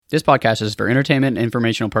This podcast is for entertainment and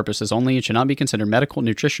informational purposes only and should not be considered medical,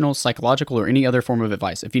 nutritional, psychological, or any other form of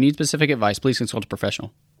advice. If you need specific advice, please consult a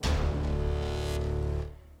professional.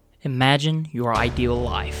 Imagine your ideal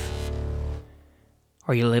life.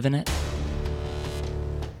 Are you living it?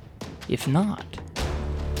 If not,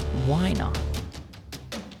 why not?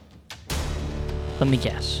 Let me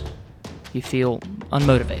guess. You feel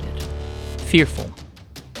unmotivated, fearful,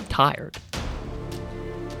 tired.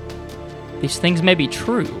 These things may be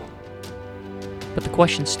true, but the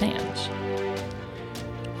question stands.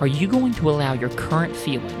 Are you going to allow your current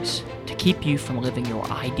feelings to keep you from living your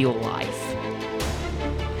ideal life?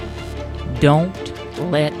 Don't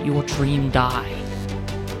let your dream die.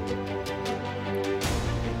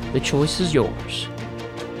 The choice is yours.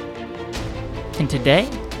 And today,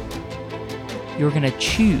 you're going to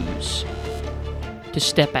choose to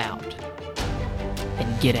step out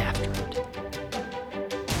and get after it.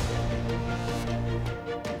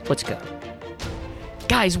 Let's go.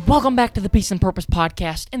 Guys, welcome back to the Peace and Purpose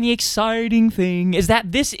podcast, and the exciting thing is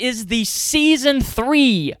that this is the Season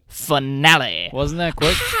 3 finale. Wasn't that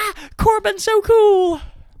quick? Corbin, so cool.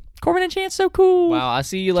 Corbin and Chance, so cool. Wow, I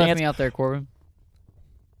see you left Chance. me out there, Corbin.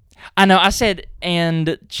 I know, I said,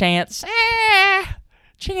 and Chance,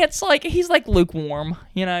 Chance, like, he's like lukewarm,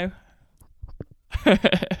 you know?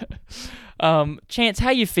 Chance, how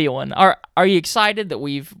you feeling? Are you excited that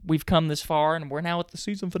we've come this far and we're now at the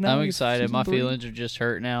season finale? I'm excited. Season My 3? feelings are just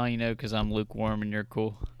hurt now, because I'm lukewarm and you're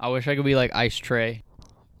cool. I wish I could be like Ice Tray.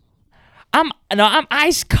 I'm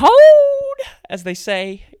ice cold, as they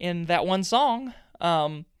say in that one song.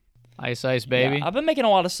 Ice Ice Baby. Yeah, I've been making a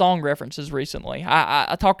lot of song references recently.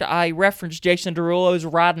 I referenced Jason Derulo's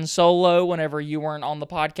Riding Solo whenever you weren't on the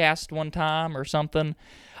podcast one time or something.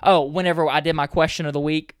 Oh, whenever I did my question of the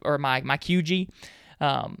week or my QG.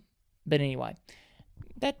 But anyway,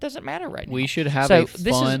 that doesn't matter right now. We should have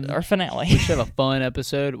This is our finale. We should have a fun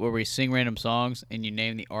episode where we sing random songs and you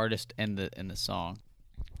name the artist and the song.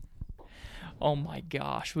 Oh my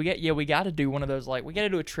gosh, we got to do one of those. Like, we got to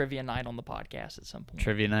do a trivia night on the podcast at some point.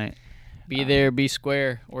 Trivia night. Be there, be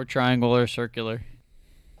square, or triangle, or circular.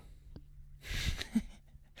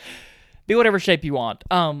 Be whatever shape you want.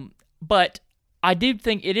 But I do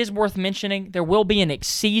think it is worth mentioning there will be an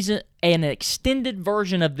extended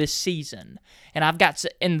version of this season, and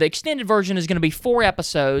the extended version is going to be 4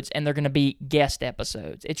 episodes, and they're going to be guest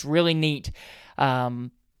episodes. It's really neat.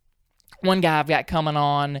 One guy I've got coming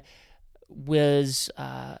on was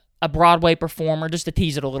a Broadway performer. Just to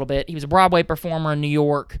tease it a little bit, he was a Broadway performer in New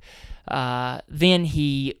York. Then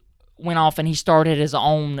he went off and he started his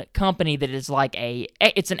own company that is like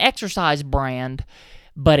it's an exercise brand,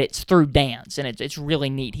 but it's through dance, and it's really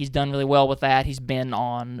neat. He's done really well with that. He's been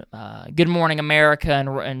on Good Morning America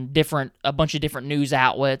and a bunch of different news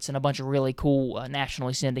outlets and a bunch of really cool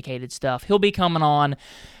nationally syndicated stuff. He'll be coming on.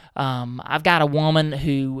 I've got a woman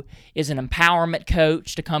who is an empowerment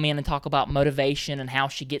coach to come in and talk about motivation and how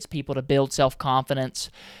she gets people to build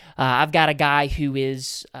self-confidence. I've got a guy who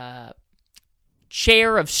is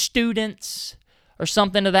chair of students or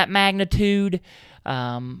something of that magnitude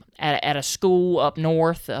at a school up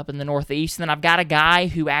in the Northeast. And then I've got a guy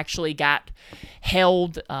who actually got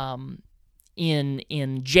held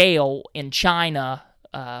in jail in China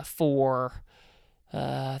for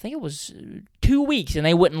I think it was 2 weeks, and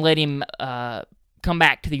they wouldn't let him come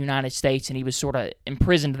back to the United States, and he was sort of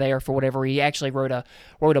imprisoned there for whatever. He actually wrote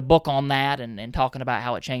a book on that and talking about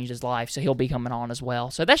how it changed his life, so he'll be coming on as well.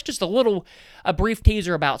 So that's just a brief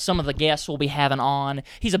teaser about some of the guests we'll be having on.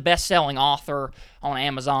 He's a best-selling author on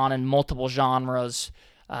Amazon in multiple genres,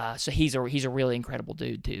 so he's a really incredible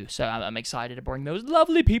dude too. So I'm excited to bring those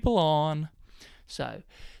lovely people on. So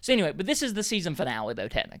anyway, but this is the season finale, though,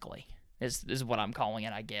 technically. This is what I'm calling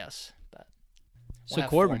it, I guess. But we'll have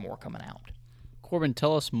Corbin, 4 more coming out. Corbin,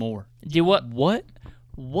 tell us more. Do what?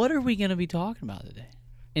 What are we going to be talking about today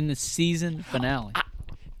in the season finale?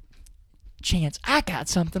 Chance, I got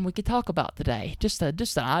something we could talk about today. Just an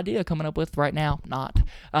idea coming up with right now. Not.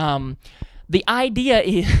 The idea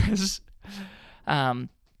is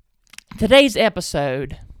today's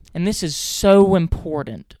episode, and this is so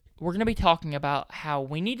important. We're going to be talking about how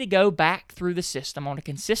we need to go back through the system on a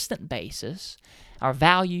consistent basis, our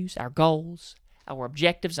values, our goals, our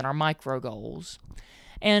objectives, and our micro goals.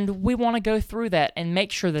 And we want to go through that and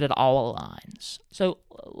make sure that it all aligns. So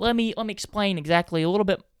let me explain exactly a little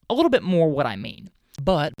bit more what I mean.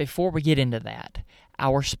 But before we get into that,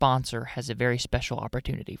 our sponsor has a very special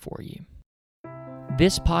opportunity for you.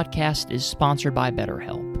 This podcast is sponsored by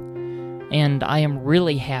BetterHelp, and I am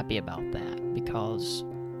really happy about that because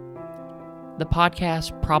the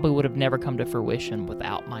podcast probably would have never come to fruition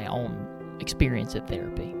without my own experience at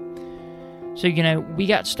therapy. So, we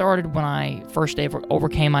got started when I first ever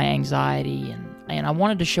overcame my anxiety, and I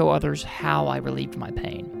wanted to show others how I relieved my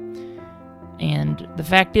pain. And the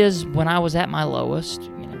fact is, when I was at my lowest,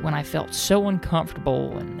 when I felt so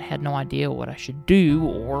uncomfortable and had no idea what I should do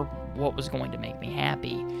or what was going to make me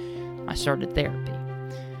happy, I started therapy.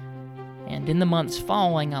 And in the months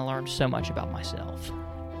following, I learned so much about myself,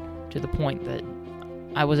 to the point that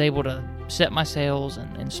I was able to set my sails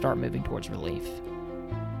and start moving towards relief.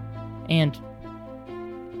 And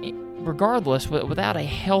regardless, without a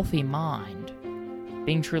healthy mind,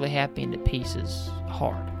 being truly happy and at peace is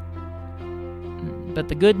hard. But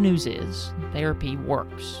the good news is, therapy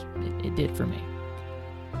works. It did for me.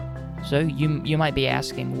 So you might be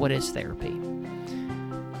asking, what is therapy?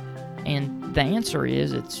 And the answer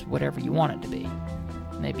is, it's whatever you want it to be.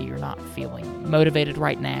 Maybe you're not feeling motivated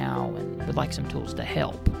right now and would like some tools to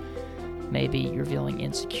help. Maybe you're feeling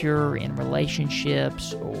insecure in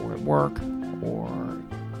relationships or at work, or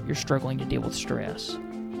you're struggling to deal with stress.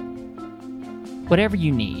 Whatever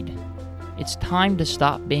you need, it's time to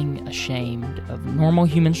stop being ashamed of normal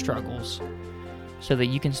human struggles so that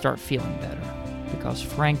you can start feeling better, because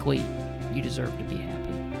frankly, you deserve to be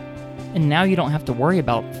happy. And now you don't have to worry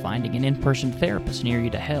about finding an in-person therapist near you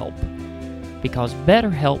to help, because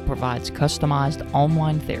BetterHelp provides customized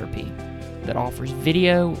online therapy that offers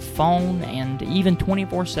video, phone, and even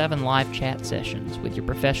 24/7 live chat sessions with your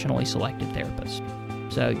professionally selected therapist.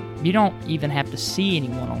 So you don't even have to see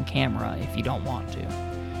anyone on camera if you don't want to.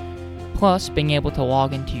 Plus, being able to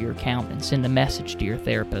log into your account and send a message to your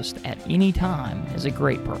therapist at any time is a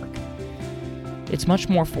great perk. It's much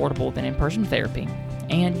more affordable than in-person therapy,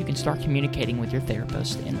 and you can start communicating with your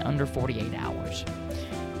therapist in under 48 hours.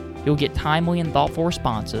 You'll get timely and thoughtful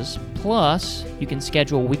responses, plus you can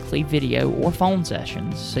schedule weekly video or phone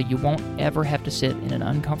sessions so you won't ever have to sit in an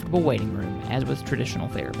uncomfortable waiting room as with traditional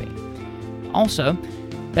therapy. Also,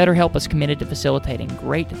 BetterHelp is committed to facilitating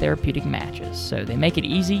great therapeutic matches, so they make it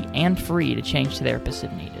easy and free to change therapists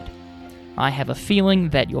if needed. I have a feeling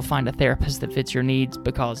that you'll find a therapist that fits your needs,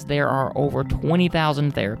 because there are over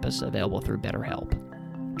 20,000 therapists available through BetterHelp.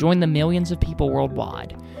 Join the millions of people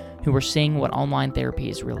worldwide who are seeing what online therapy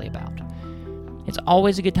is really about. It's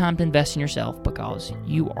always a good time to invest in yourself, because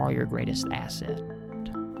you are your greatest asset.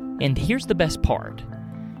 And here's the best part.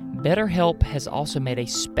 BetterHelp has also made a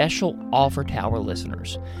special offer to our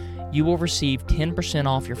listeners. You will receive 10%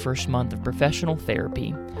 off your first month of professional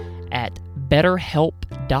therapy at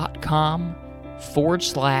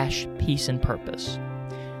betterhelp.com/peace and purpose.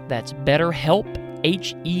 That's BetterHelp,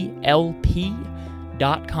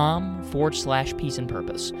 HELP.com/peace and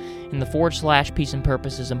purpose. And the /peace and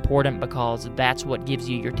purpose is important because that's what gives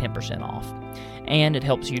you your 10% off. And it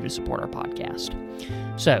helps you to support our podcast.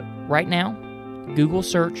 So, right now, Google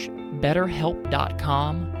search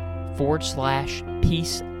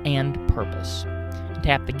betterhelp.com/peace and purpose. And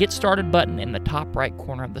tap the Get Started button in the top right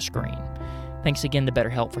corner of the screen. Thanks again to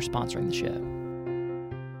BetterHelp for sponsoring the show.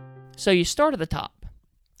 So you start at the top.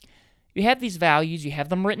 You have these values, you have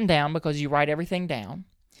them written down because you write everything down.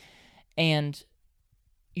 And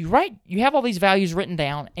you have all these values written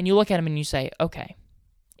down, and you look at them and you say, okay,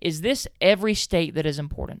 is this every state that is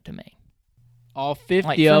important to me? All 50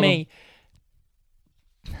 like, of for them. me,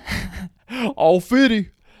 all 50.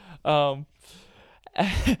 But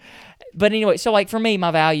anyway, so like for me,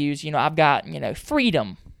 my values, I've got,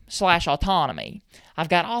 freedom/autonomy. I've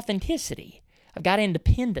got authenticity. I've got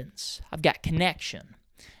independence. I've got connection.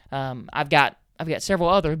 I've got several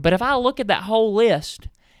others. But if I look at that whole list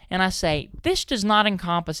and I say, this does not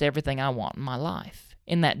encompass everything I want in my life,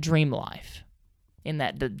 in that dream life, in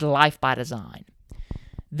that the life by design,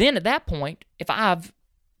 then at that point,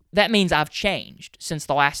 that means I've changed since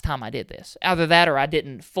the last time I did this. Either that or I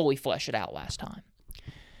didn't fully flesh it out last time.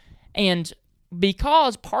 And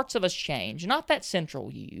because parts of us change, not that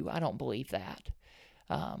central you, I don't believe that,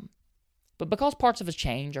 but because parts of us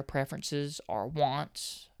change, our preferences, our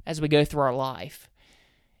wants, as we go through our life,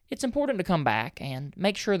 it's important to come back and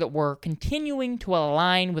make sure that we're continuing to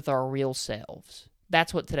align with our real selves.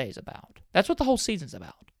 That's what today's about. That's what the whole season's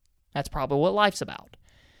about. That's probably what life's about.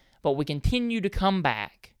 But we continue to come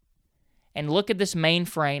back and look at this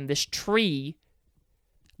mainframe, this tree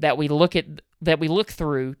that we look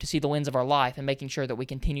through to see the lens of our life, and making sure that we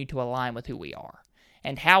continue to align with who we are.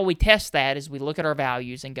 And how we test that is we look at our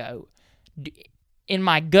values and go, in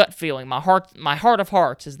my gut feeling, my heart of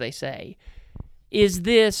hearts, as they say, is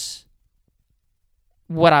this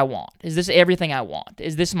what I want? Is this everything I want?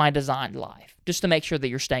 Is this my designed life? Just to make sure that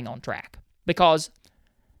you're staying on track. Because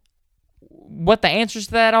what the answers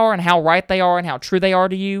to that are, and how right they are, and how true they are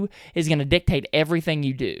to you, is going to dictate everything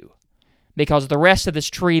you do. Because the rest of this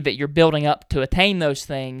tree that you're building up to attain those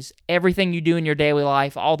things, everything you do in your daily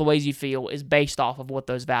life, all the ways you feel, is based off of what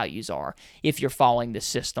those values are, if you're following this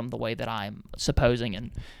system the way that I'm supposing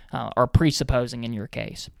and or presupposing in your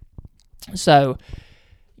case. So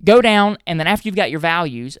go down, and then after you've got your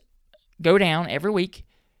values, go down every week.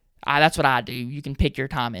 That's what I do. You can pick your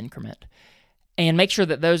time increment. And make sure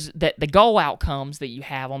that that the goal outcomes that you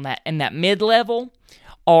have on that in that mid-level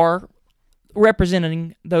are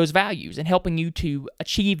representing those values and helping you to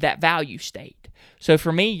achieve that value state. So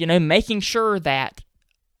for me, making sure that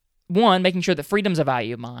freedom's a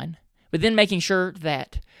value of mine, but then making sure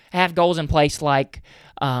that I have goals in place like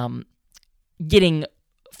getting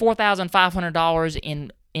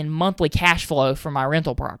 $4,500 in monthly cash flow from my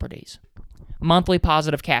rental properties, monthly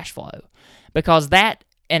positive cash flow, because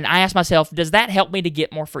and I ask myself, does that help me to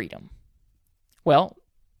get more freedom? Well,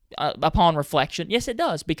 upon reflection, yes, it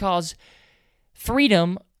does, because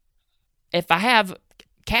freedom, if I have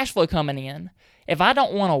cash flow coming in, if I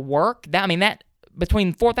don't want to work, that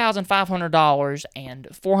between $4,500 and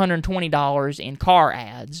 $420 in car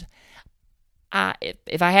ads,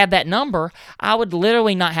 if I had that number, I would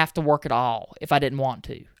literally not have to work at all if I didn't want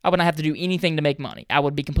to. I would not have to do anything to make money. I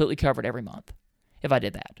would be completely covered every month if I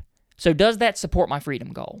did that. So does that support my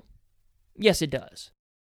freedom goal? Yes, it does.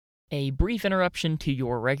 A brief interruption to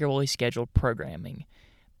your regularly scheduled programming,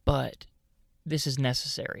 but this is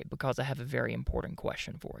necessary because I have a very important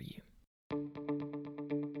question for you.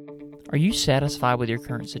 Are you satisfied with your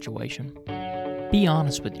current situation? Be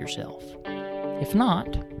honest with yourself. If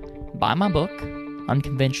not, buy my book,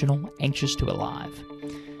 Unconventional, Anxious to Alive.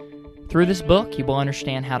 Through this book, you will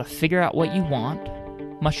understand how to figure out what you want,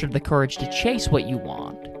 muster the courage to chase what you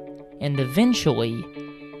want, and eventually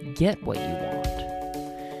get what you want.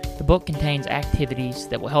 The book contains activities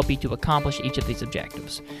that will help you to accomplish each of these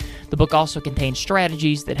objectives. The book also contains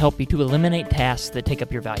strategies that help you to eliminate tasks that take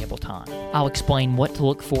up your valuable time. I'll explain what to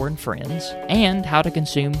look for in friends and how to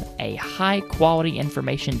consume a high-quality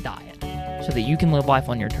information diet so that you can live life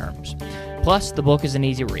on your terms. Plus, the book is an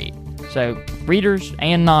easy read, so readers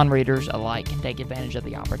and non-readers alike can take advantage of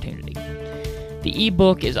the opportunity. The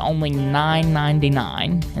ebook is only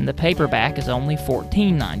 $9.99, and the paperback is only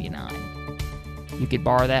 $14.99. You could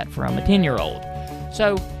borrow that from a 10-year-old.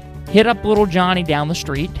 So, hit up little Johnny down the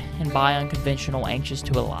street and buy Unconventional, Anxious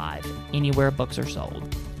to Alive anywhere books are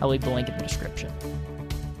sold. I'll leave the link in the description.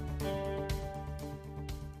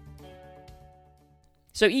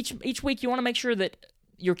 So each week you want to make sure that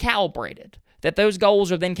you're calibrated, that those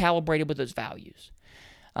goals are then calibrated with those values.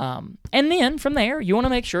 And then from there, you want to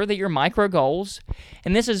make sure that your micro goals,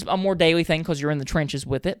 and this is a more daily thing because you're in the trenches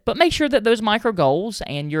with it, but make sure that those micro goals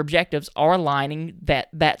and your objectives are aligning,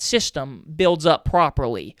 that system builds up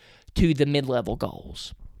properly to the mid-level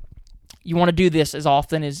goals. You want to do this as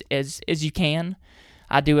often as you can.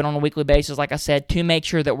 I do it on a weekly basis, like I said, to make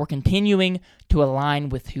sure that we're continuing to align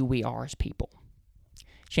with who we are as people.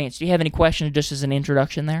 Chance, do you have any questions just as an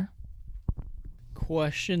introduction there?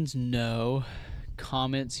 Questions, no.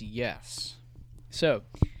 Comments, yes. So,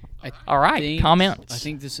 comments. I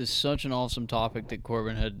think this is such an awesome topic that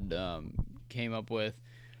Corbin had came up with,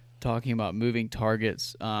 talking about moving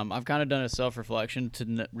targets. I've kind of done a self-reflection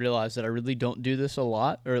to realize that I really don't do this a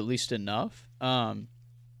lot, or at least enough. I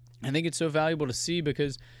think it's so valuable to see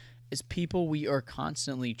because as people, we are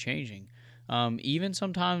constantly changing. Even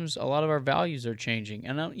sometimes a lot of our values are changing.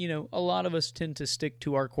 And, a lot of us tend to stick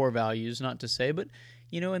to our core values, not to say, but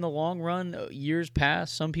in the long run, years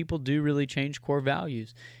pass, some people do really change core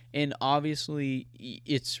values. And obviously,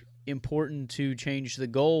 it's important to change the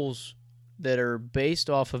goals that are based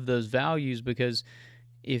off of those values, because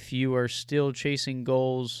if you are still chasing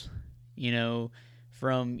goals,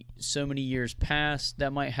 from so many years past,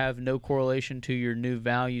 that might have no correlation to your new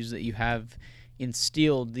values that you have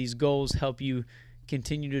instilled. These goals help you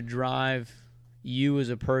continue to drive you as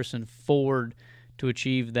a person forward to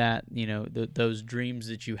achieve that, those dreams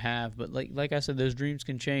that you have. But like I said, those dreams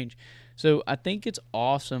can change. So I think it's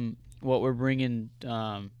awesome what we're bringing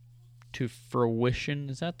to fruition.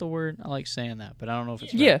 Is that the word? I like saying that, but I don't know if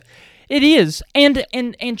it's right. Yeah, it is. And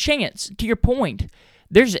Chance, to your point,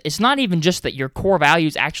 it's not even just that your core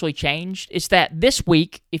values actually changed. It's that this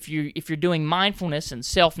week, if you're doing mindfulness and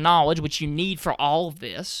self-knowledge, which you need for all of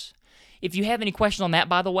this, if you have any questions on that,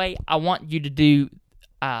 by the way, I want you to do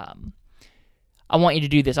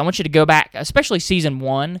this. I want you to go back, especially season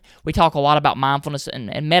 1. We talk a lot about mindfulness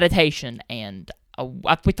and meditation, and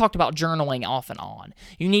we talked about journaling off and on.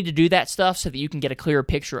 You need to do that stuff so that you can get a clearer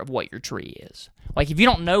picture of what your tree is. Like if you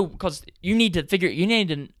don't know, because you need to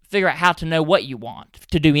figure out how to know what you want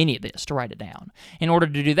to do any of this, to write it down. In order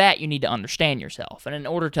to do that, you need to understand yourself. And in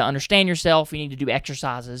order to understand yourself, you need to do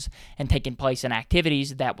exercises and taking place in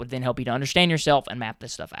activities that would then help you to understand yourself and map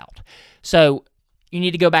this stuff out. So you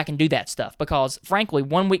need to go back and do that stuff because, frankly,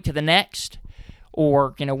 1 week to the next,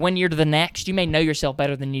 or 1 year to the next, you may know yourself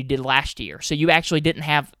better than you did last year. So you actually didn't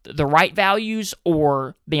have the right values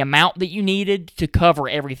or the amount that you needed to cover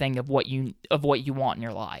everything of what you want in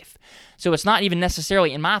your life. So it's not even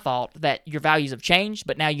necessarily, in my thought, that your values have changed,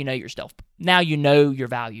 but now you know yourself. Now you know your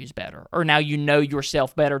values better, or now you know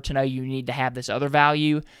yourself better to know you need to have this other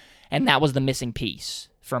value, and that was the missing piece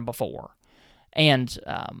from before. And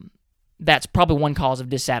that's probably one cause of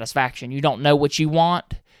dissatisfaction. You don't know what you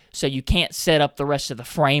want, so you can't set up the rest of the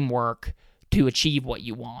framework to achieve what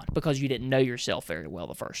you want because you didn't know yourself very well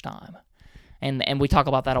the first time. And we talk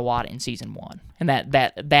about that a lot in season 1, and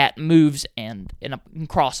that moves and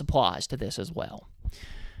cross applies to this as well.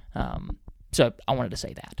 So I wanted to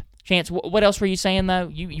say that. Chance, what else were you saying though?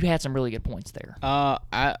 You had some really good points there.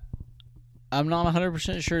 I'm not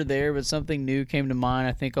 100% sure there, but something new came to mind.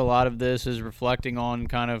 I think a lot of this is reflecting on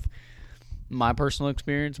kind of my personal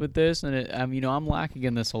experience with this, and I'm lacking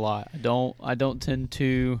in this a lot. I don't tend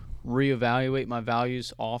to reevaluate my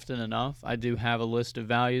values often enough. I do have a list of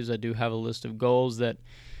values. I do have a list of goals that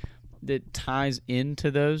ties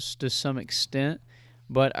into those to some extent,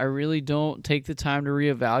 but I really don't take the time to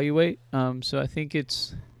reevaluate. So I think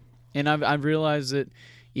I've realized that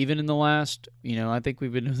even in the last, I think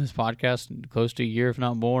we've been doing this podcast close to a year, if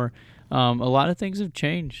not more. A lot of things have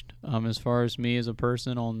changed as far as me as a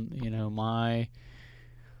person on, my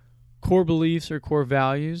core beliefs or core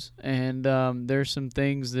values, and there's some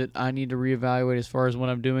things that I need to reevaluate as far as what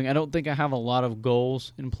I'm doing. I don't think I have a lot of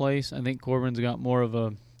goals in place. I think Corbin's got more of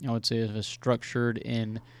a structured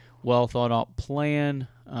and well thought out plan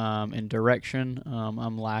and direction.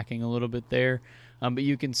 I'm lacking a little bit there. But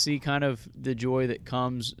you can see kind of the joy that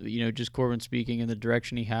comes, just Corbin speaking and the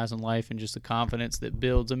direction he has in life and just the confidence that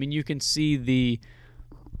builds. I mean, you can see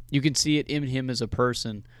it in him as a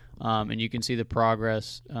person, and you can see the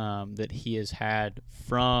progress that he has had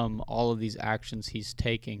from all of these actions he's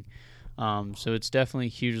taking. So it's definitely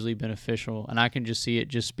hugely beneficial, and I can just see it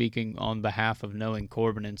just speaking on behalf of knowing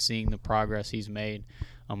Corbin and seeing the progress he's made,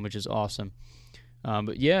 which is awesome.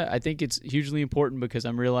 But yeah, I think it's hugely important because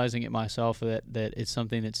I'm realizing it myself that it's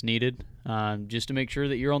something that's needed just to make sure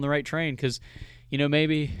that you're on the right train. Because,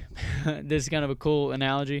 maybe this is kind of a cool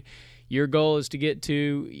analogy. Your goal is to get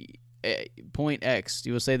to point X,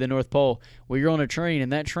 you will say the North Pole. Well, you're on a train,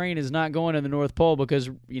 and that train is not going to the North Pole because,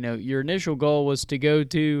 your initial goal was to go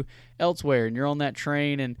to elsewhere, and you're on that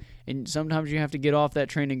train, and sometimes you have to get off that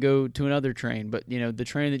train and go to another train. But, the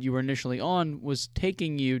train that you were initially on was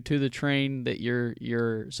taking you to the train that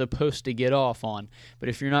you're supposed to get off on. But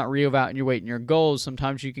if you're not reevaluating your goals,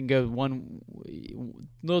 sometimes you can go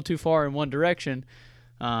a little too far in one direction,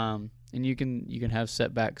 and you can have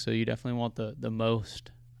setbacks. So you definitely want the most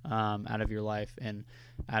out of your life and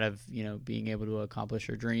out of being able to accomplish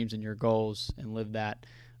your dreams and your goals and live that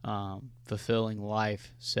fulfilling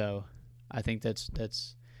life. So I think this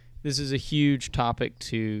is a huge topic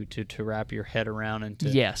to wrap your head around and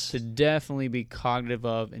to definitely be cognitive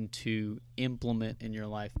of and to implement in your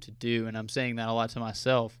life to do. And I'm saying that a lot to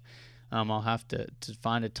myself. I'll have to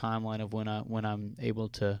find a timeline of when I'm able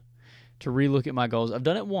to relook at my goals. I've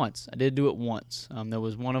done it once. I did do it once. There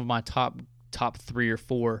was one of my top 3 or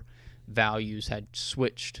 4 values had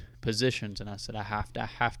switched positions, and I said I have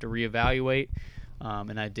to reevaluate,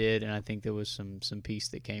 and I did, and I think there was some peace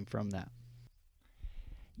that came from that.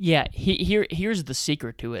 Yeah, here's the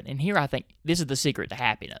secret to it, and here I think this is the secret to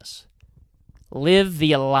happiness. Live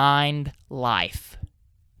the aligned life.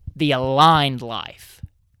 The aligned life.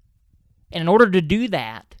 And in order to do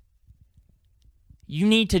that, you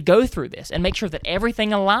need to go through this and make sure that everything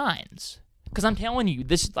aligns. Because I'm telling you,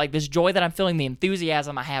 this joy that I'm feeling, the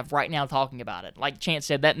enthusiasm I have right now talking about it, like Chance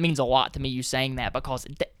said, that means a lot to me, you saying that, because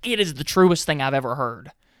it is the truest thing I've ever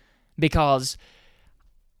heard. Because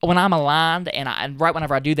when I'm aligned and right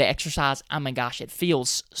whenever I do the exercise, oh my gosh, it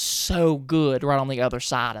feels so good right on the other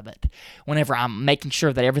side of it. Whenever I'm making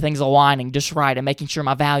sure that everything's aligning just right and making sure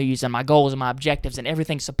my values and my goals and my objectives and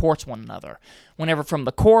everything supports one another. Whenever from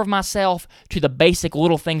the core of myself to the basic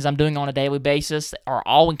little things I'm doing on a daily basis are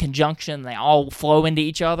all in conjunction, they all flow into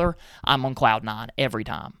each other, I'm on cloud 9 every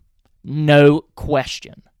time. No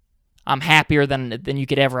question. I'm happier than you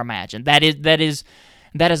could ever imagine. That is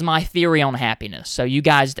That is my theory on happiness. So you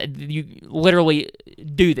guys, you literally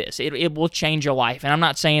do this. It will change your life. And I'm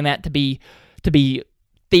not saying that to be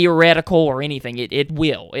theoretical or anything. It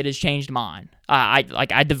will. It has changed mine. I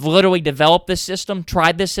literally developed this system,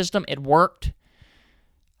 tried this system. It worked.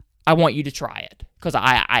 I want you to try it because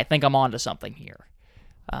I think I'm onto something here.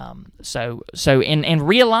 So in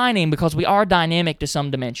realigning, because we are dynamic to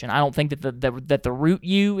some dimension. I don't think that the root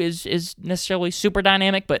you is necessarily super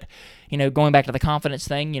dynamic, but going back to the confidence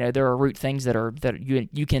thing, there are root things that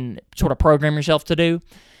you can sort of program yourself to do,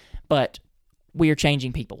 but we are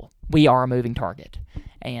changing people. We are a moving target,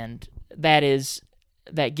 and that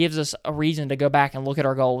gives us a reason to go back and look at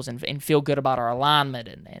our goals and feel good about our alignment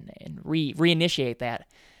and reinitiate that.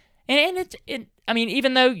 And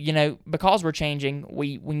even though, because we're changing,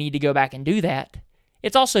 we need to go back and do that,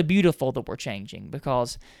 it's also beautiful that we're changing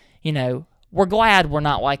because, we're glad we're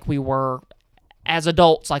not like we were as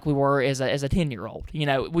adults, like we were as a 10-year-old.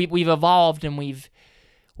 We've evolved and we've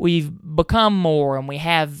become more, and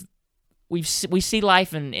we see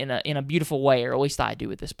life in a beautiful way, or at least I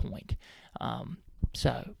do at this point.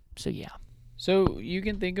 So yeah. So you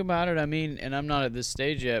can think about it, and I'm not at this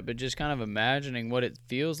stage yet, but just kind of imagining what it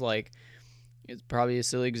feels like. It's probably a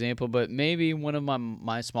silly example, but maybe one of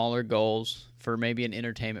my smaller goals for maybe an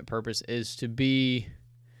entertainment purpose is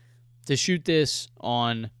to shoot this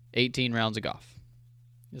on 18 rounds of golf.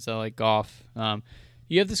 So like golf,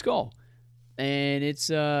 you have this goal, and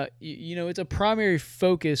it's it's a primary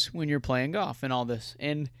focus when you're playing golf and all this,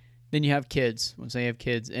 and then you have kids. Let's say you have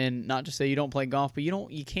kids, and not to say you don't play golf, but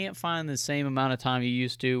you can't find the same amount of time you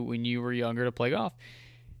used to when you were younger to play golf.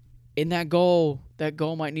 And that goal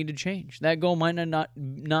might need to change. That goal might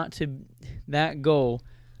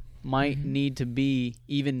need to be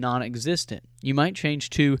even non-existent. You might change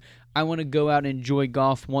to, I want to go out and enjoy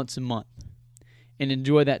golf once a month and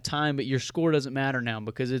enjoy that time, but your score doesn't matter now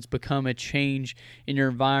because it's become a change in your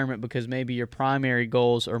environment, because maybe your primary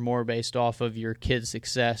goals are more based off of your kids'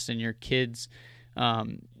 success and your kids,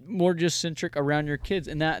 more just centric around your kids.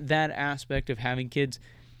 And that aspect of having kids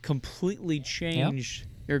completely changed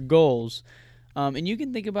your goals. And you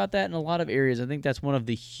can think about that in a lot of areas. I think that's one of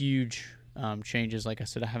the huge changes. Like I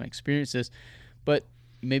said, I haven't experienced this, but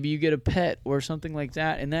maybe you get a pet or something like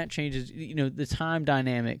that, and that changes, the time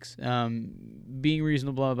dynamics, being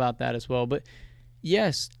reasonable about that as well. But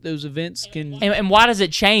yes, those events can... And why does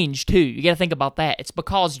it change, too? You got to think about that. It's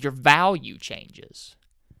because your value changes.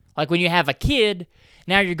 Like when you have a kid,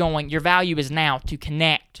 now your value is now to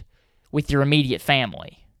connect with your immediate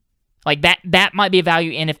family. Like that might be a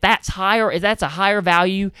value, and if that's a higher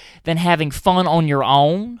value than having fun on your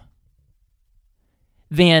own,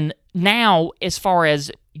 then now, as far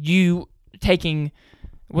as you taking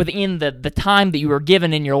within the time that you were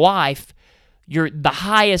given in your life, your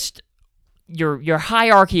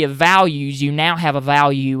hierarchy of values, you now have a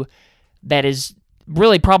value that is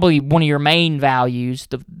really probably one of your main values.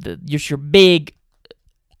 Your big,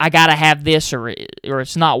 I gotta have this or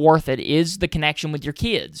it's not worth it, is the connection with your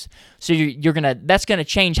kids. So that's gonna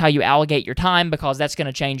change how you allocate your time, because that's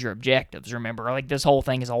gonna change your objectives. Remember, like this whole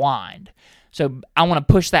thing is aligned. So I want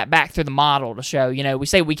to push that back through the model to show, we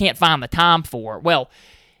say we can't find the time for it. Well,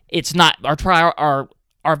 it's not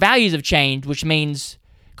our values have changed, which means,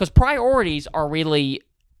 because priorities are really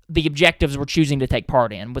the objectives we're choosing to take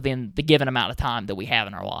part in within the given amount of time that we have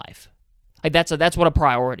in our life. Like that's what a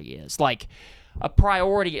priority is. Like a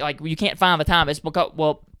priority, like you can't find the time. It's because,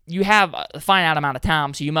 well, you have a finite amount of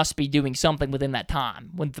time, so you must be doing something within that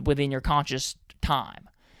time, within your conscious time.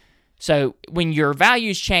 So when your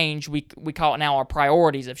values change, we call it now our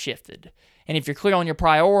priorities have shifted. And if you're clear on your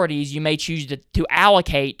priorities, you may choose to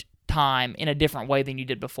allocate time in a different way than you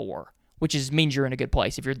did before, which means you're in a good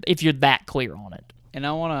place if you're that clear on it. And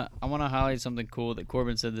I wanna highlight something cool that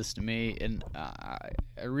Corbin said this to me, and I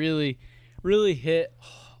really hit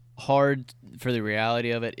hard for the reality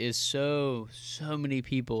of it. Is so many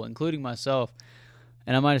people, including myself,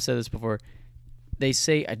 and I might have said this before, they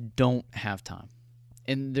say I don't have time.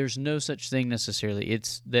 And there's no such thing necessarily.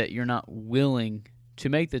 It's that you're not willing to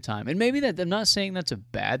make the time. And maybe I'm not saying that's a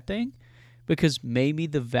bad thing, because maybe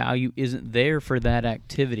the value isn't there for that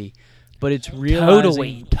activity, but it's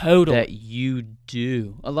realizing totally that you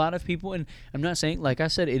do. A lot of people, and I'm not saying, like I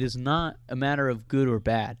said, it is not a matter of good or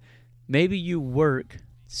bad. Maybe you work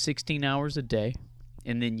 16 hours a day,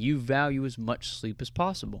 and then you value as much sleep as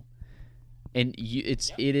possible. And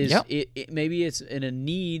maybe it's in a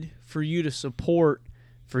need for you to support,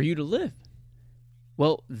 for you to live.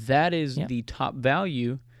 Well, that is the top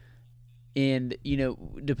value. And,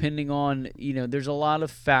 depending on, there's a lot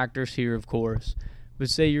of factors here, of course. But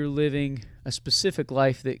say you're living a specific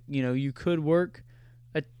life that, you could work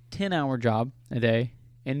 10-hour job a day,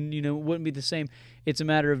 and it wouldn't be the same. It's a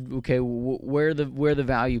matter of where the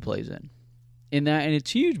value plays in that, and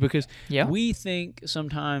it's huge because we think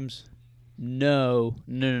sometimes, no,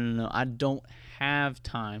 I don't have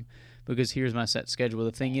time because here's my set schedule.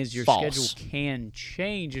 The thing is, your schedule can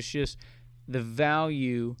change. It's just the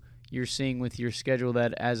value you're seeing with your schedule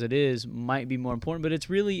that as it is might be more important, but it's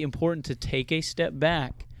really important to take a step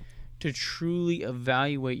back to truly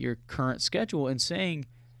evaluate your current schedule and saying,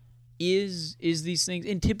 is these things,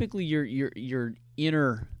 and typically your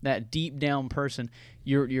inner, that deep down person,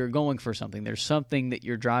 you're going for something. There's something that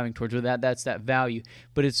you're driving towards, or that's that value.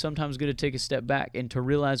 But it's sometimes good to take a step back and to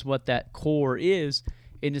realize what that core is,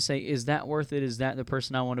 and to say, is that worth it? Is that the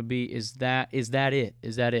person I want to be? Is that it?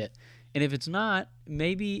 Is that it? And if it's not,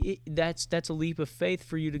 maybe that's a leap of faith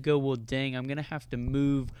for you to go, well, dang, I'm going to have to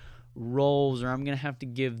move roles, or I'm going to have to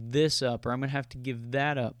give this up, or I'm going to have to give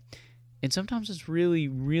that up. And sometimes it's really,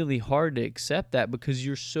 really hard to accept that because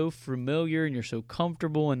you're so familiar and you're so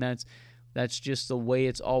comfortable, and that's just the way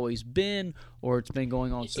it's always been, or it's been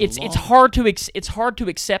going on so long. It's hard to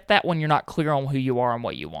accept that when you're not clear on who you are and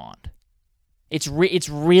what you want. It's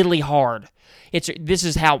really hard. This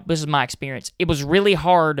is my experience. It was really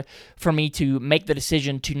hard for me to make the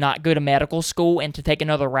decision to not go to medical school and to take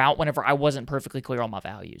another route whenever I wasn't perfectly clear on my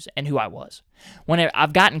values and who I was. When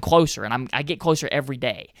I've gotten closer, and I get closer every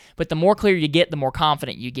day, but the more clear you get, the more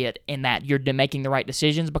confident you get in that you're making the right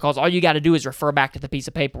decisions, because all you got to do is refer back to the piece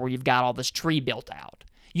of paper where you've got all this tree built out.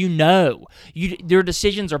 Your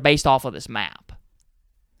decisions are based off of this map.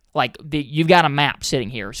 Like, you've got a map sitting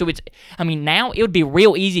here. So now it would be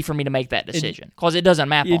real easy for me to make that decision because it doesn't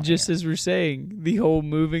map on just here. As we're saying, the whole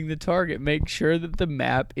moving the target, make sure that the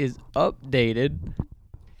map is updated.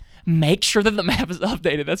 Make sure that the map is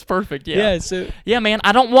updated. That's perfect, yeah. Yeah, man,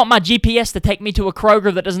 I don't want my GPS to take me to a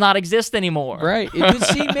Kroger that does not exist anymore. Right. But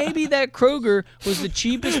see, maybe that Kroger was the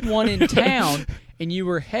cheapest one in town, and you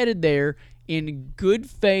were headed there in good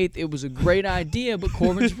faith. It was a great idea, but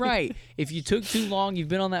Corbin's right. If you took too long, you've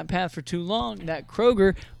been on that path for too long, that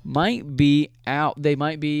Kroger might be out. They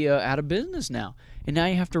might be out of business now. And now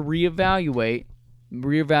you have to reevaluate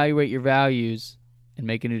your values and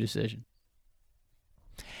make a new decision.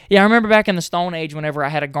 Yeah, I remember back in the Stone Age whenever I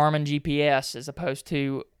had a Garmin GPS as opposed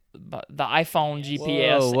to the iPhone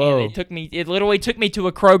GPS. Whoa. And it literally took me to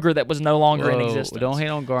a Kroger that was no longer in existence. Don't hate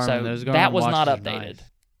on Garmin. So Those Garmin that was watches not are updated. Nice.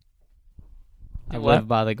 I live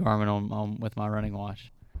by the Garmin on with my running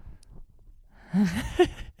watch.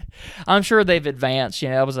 I'm sure they've advanced.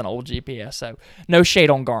 That was an old GPS, so no shade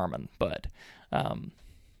on Garmin. But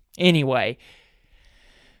anyway,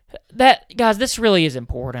 guys, this really is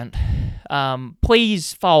important.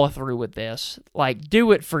 Please follow through with this. Don't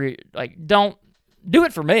do it for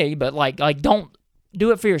me, but don't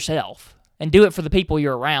do it for yourself. And do it for the people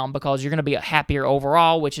you're around, because you're going to be happier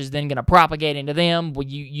overall, which is then going to propagate into them. Well,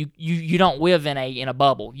 you don't live in a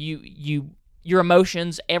bubble. Your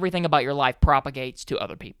emotions, everything about your life propagates to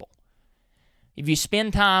other people. If you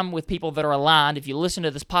spend time with people that are aligned, if you listen to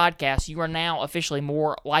this podcast, you are now officially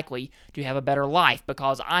more likely to have a better life,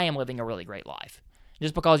 because I am living a really great life,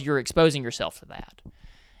 just because you're exposing yourself to that.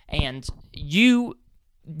 And you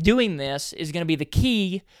doing this is going to be the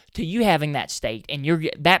key to you having that state, and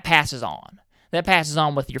that passes on. That passes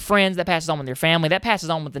on with your friends, that passes on with your family, that passes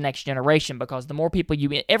on with the next generation, because the more people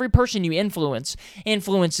every person you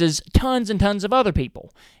influences tons and tons of other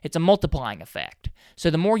people. It's a multiplying effect.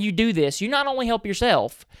 So the more you do this, you not only help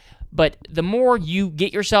yourself, but the more you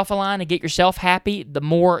get yourself aligned and get yourself happy, the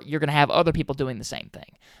more you're going to have other people doing the same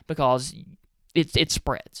thing, because it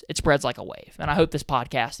spreads. It spreads like a wave, and I hope this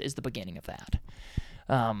podcast is the beginning of that.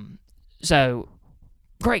 So,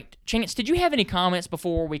 great. Chance, did you have any comments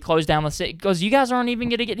before we close down the set? Because you guys aren't even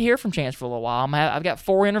going to get to hear from Chance for a little while. I've got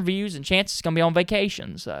 4 interviews, and Chance is going to be on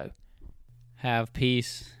vacation, so. Have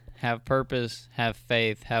peace, have purpose, have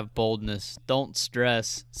faith, have boldness. Don't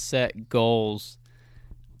stress, set goals,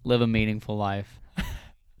 live a meaningful life.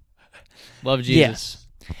 Love Jesus. Yes.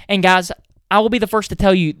 And guys, I will be the first to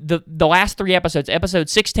tell you, the last 3 episodes, episode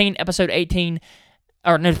 16, episode 18,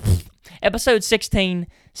 episode 16,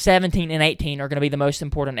 17, and 18 are going to be the most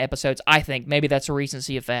important episodes, I think. Maybe that's a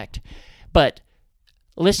recency effect. But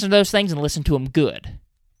listen to those things and listen to them good.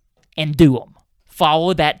 And do them.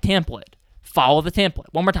 Follow that template. Follow the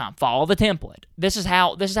template. One more time. Follow the template. This is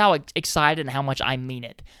how excited and how much I mean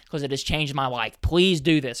it, because it has changed my life. Please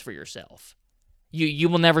do this for yourself. You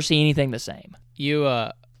will never see anything the same. You,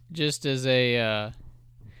 just as a,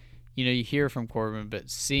 you hear from Corbin, but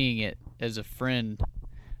seeing it as a friend,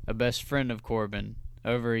 a best friend of Corbin,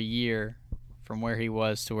 over a year from where he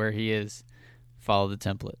was to where he is, follow the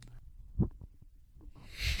template.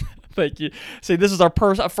 Thank you. See, this is our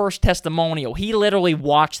first testimonial. He literally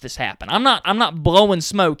watched this happen. I'm not blowing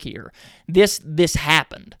smoke here. This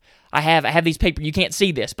happened. I have these papers. You can't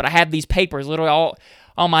see this, but I have these papers literally all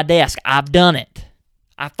on my desk. I've done it.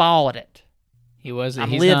 I followed it. He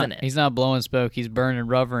wasn't. I'm living it. He's not blowing smoke. He's burning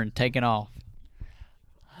rubber and taking off.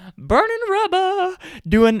 Burning rubber,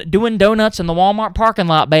 doing donuts in the Walmart parking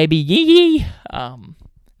lot, baby. Yee.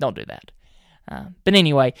 Don't do that. But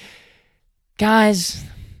anyway, guys,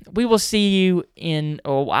 we will see you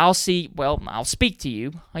I'll speak to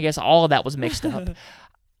you. I guess all of that was mixed up.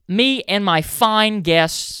 Me and my fine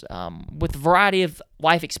guests with a variety of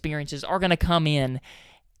life experiences are going to come in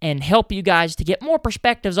and help you guys to get more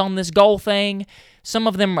perspectives on this goal thing. Some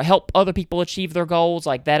of them help other people achieve their goals,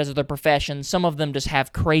 like that is their profession. Some of them just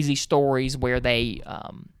have crazy stories where they,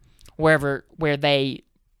 where they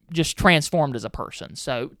just transformed as a person.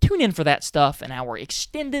 So tune in for that stuff in our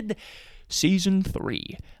extended season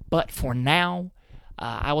 3. But for now,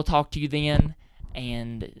 I will talk to you then.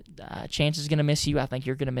 And Chance is going to miss you. I think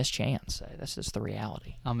you're going to miss Chance. So that's just the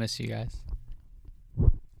reality. I'll miss you guys.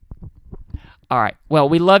 All right. Well,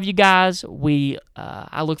 we love you guys.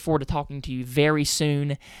 I look forward to talking to you very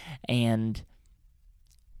soon, and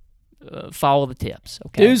follow the tips.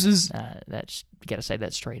 Okay. Deuces. That's you got to say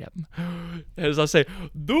that straight up. As I say,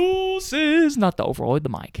 deuces, not the overload the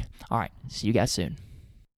mic. All right. See you guys soon.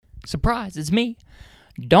 Surprise! It's me.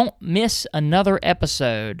 Don't miss another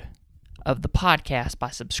episode of the podcast by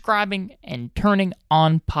subscribing and turning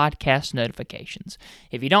on podcast notifications.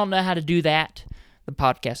 If you don't know how to do that, the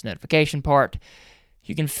podcast notification part,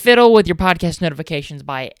 you can fiddle with your podcast notifications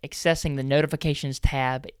by accessing the notifications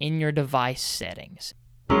tab in your device settings.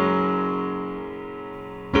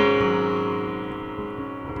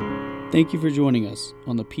 Thank you for joining us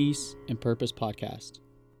on the Peace and Purpose Podcast.